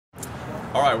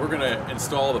All right, we're going to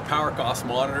install the power cost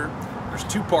monitor. There's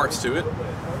two parts to it.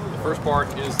 The first part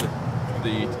is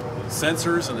the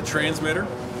sensors and the transmitter.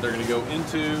 They're going to go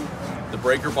into the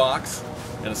breaker box.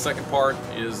 And the second part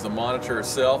is the monitor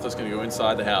itself that's going to go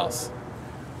inside the house.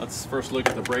 Let's first look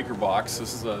at the breaker box.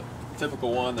 This is a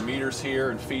typical one. The meter's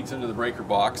here and feeds into the breaker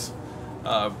box.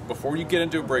 Before you get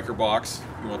into a breaker box,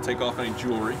 you want to take off any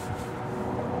jewelry.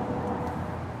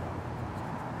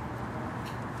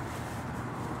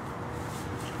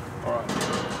 Alright,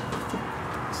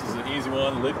 this is an easy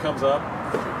one. The lid comes up.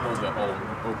 Hold that all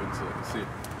open so you can see it.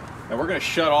 Now we're going to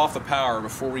shut off the power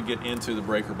before we get into the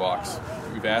breaker box.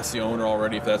 We've asked the owner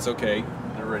already if that's okay.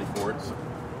 They're ready for it. So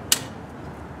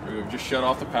we've just shut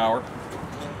off the power.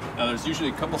 Now there's usually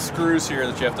a couple screws here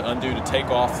that you have to undo to take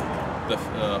off the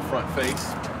front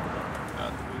face.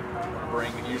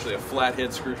 Bring usually a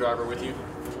flathead screwdriver with you.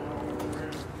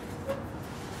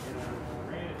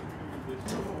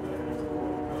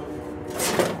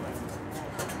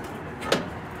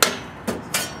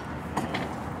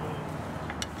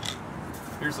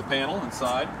 Here's the panel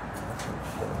inside.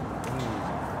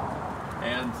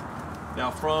 And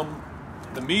now from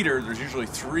the meter, there's usually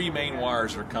three main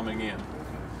wires that are coming in.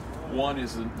 One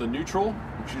is the neutral,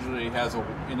 which usually has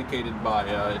indicated by,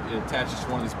 it attaches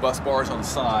to one of these bus bars on the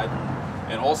side,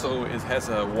 and also it has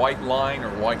a white line or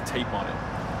white tape on it.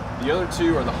 The other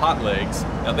two are the hot legs.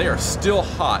 Now they are still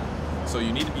hot, so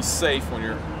you need to be safe when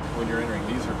you're entering.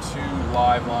 These are two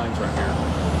live lines right here.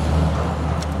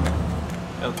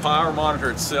 Now the power monitor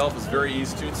itself is very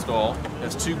easy to install. It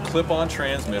has two clip-on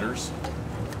transmitters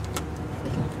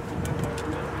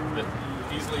that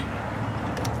easily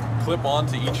clip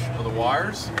onto each of the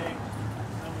wires.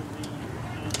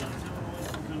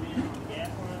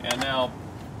 And now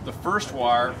the first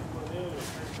wire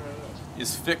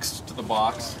is fixed to the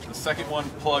box. The second one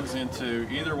plugs into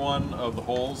either one of the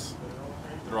holes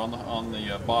that are on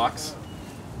the box.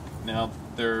 Now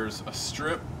there's a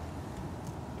strip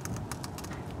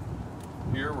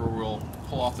here where we'll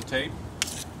pull off the tape.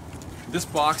 This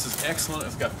box is excellent.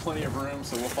 It's got plenty of room,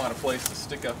 so we'll find a place to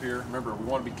stick up here. Remember, we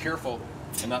want to be careful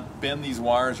and not bend these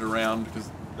wires around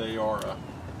because they are,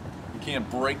 you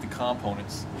can't break the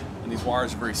components, and these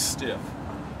wires are very stiff.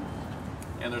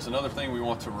 And there's another thing, we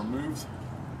want to remove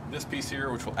this piece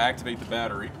here, which will activate the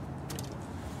battery.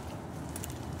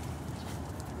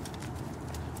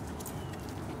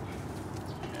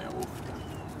 And we'll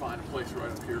find a place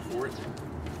right up here for it.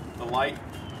 The light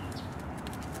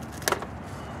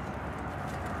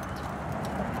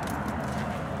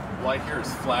here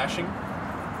is flashing,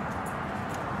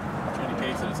 which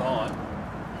indicates that it's on.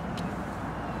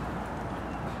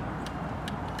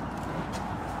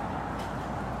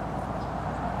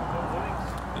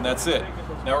 And that's it.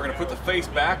 Now we're going to put the face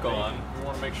back on. We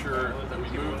want to make sure that we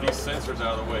move these sensors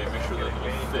out of the way, make sure that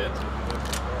they fit.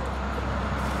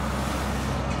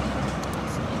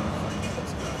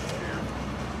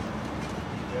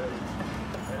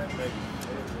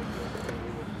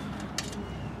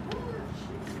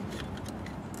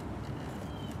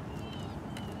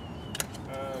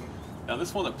 Now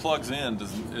this one that plugs in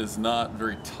is not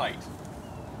very tight. So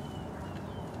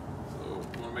we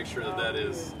want to make sure that that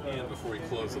is in before you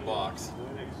close the box.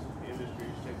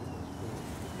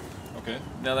 Okay,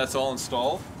 now that's all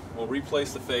installed. We'll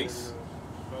replace the face.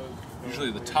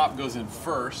 Usually the top goes in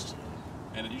first,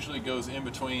 and it usually goes in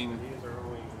between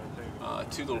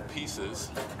two little pieces.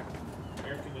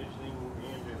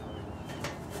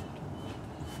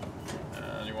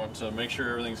 You want to make sure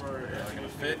everything's going to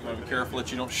fit. You want to be careful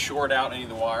that you don't short out any of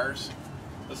the wires.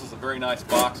 This is a very nice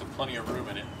box with plenty of room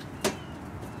in it.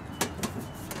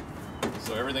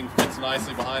 So everything fits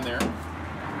nicely behind there. And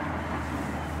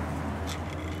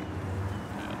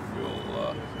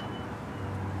we'll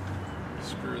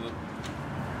screw the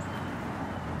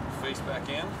face back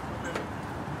in.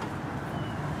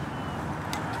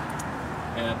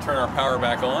 And turn our power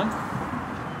back on.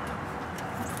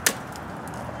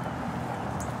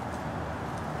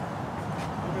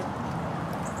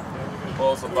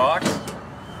 Close the box.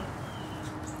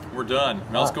 We're done.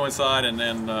 Now let's go inside and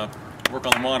then work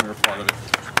on the monitor part of it.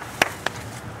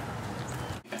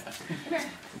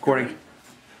 Recording.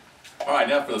 All right,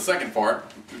 now for the second part,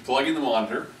 we plug in the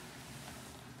monitor.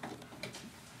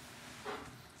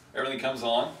 Everything comes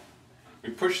on. We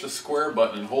push the square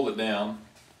button and hold it down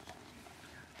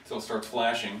until it starts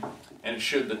flashing, and it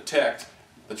should detect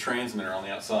the transmitter on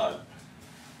the outside.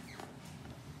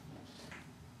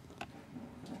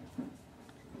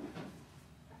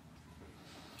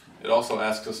 It also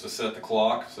asks us to set the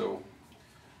clock, so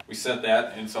we set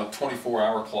that, and it's a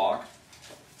 24-hour clock.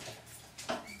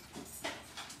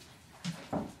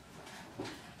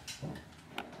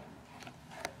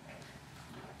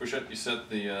 push it, you set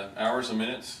the hours and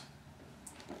minutes.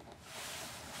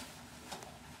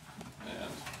 And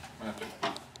I have to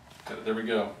cut it, there we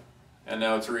go. And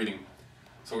now it's reading.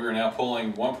 So we are now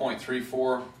pulling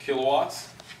 1.34 kilowatts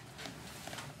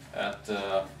at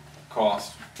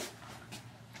cost,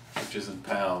 which is in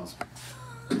pounds.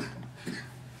 And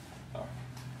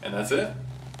that's it.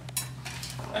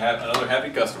 I have another happy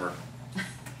customer. In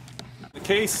the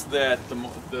case that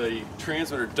the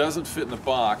transmitter doesn't fit in the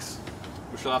box,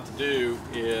 what you'll have to do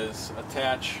is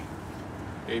attach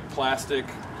a plastic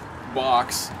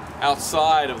box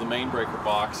outside of the main breaker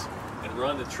box and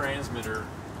run the transmitter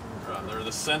or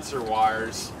the sensor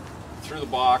wires through the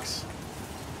box,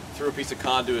 through a piece of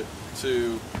conduit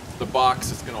to the box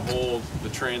that's going to hold the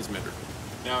transmitter.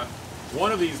 Now,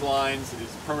 one of these lines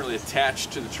is permanently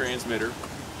attached to the transmitter.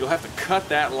 You'll have to cut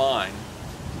that line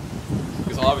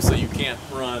because obviously you can't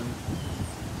run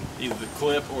either the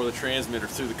clip or the transmitter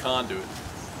through the conduit.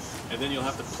 And then you'll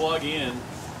have to plug in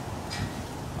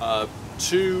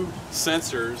 2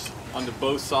 sensors onto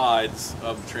both sides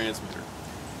of the transmitter.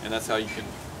 And that's how you can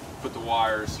put the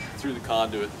wires through the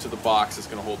conduit to the box that's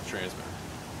going to hold the transmitter.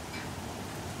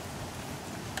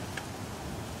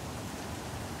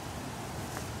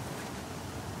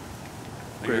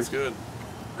 I think that's good.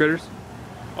 Critters?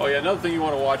 Oh yeah, another thing you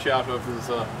want to watch out of is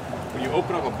when you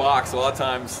open up a box, a lot of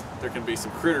times there can be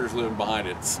some critters living behind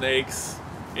it. Snakes,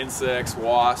 insects,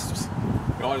 wasps.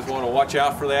 You always want to watch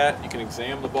out for that. You can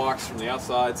examine the box from the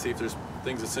outside, see if there's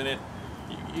things that's in it.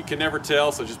 You can never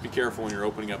tell, so just be careful when you're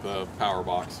opening up a power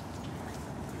box.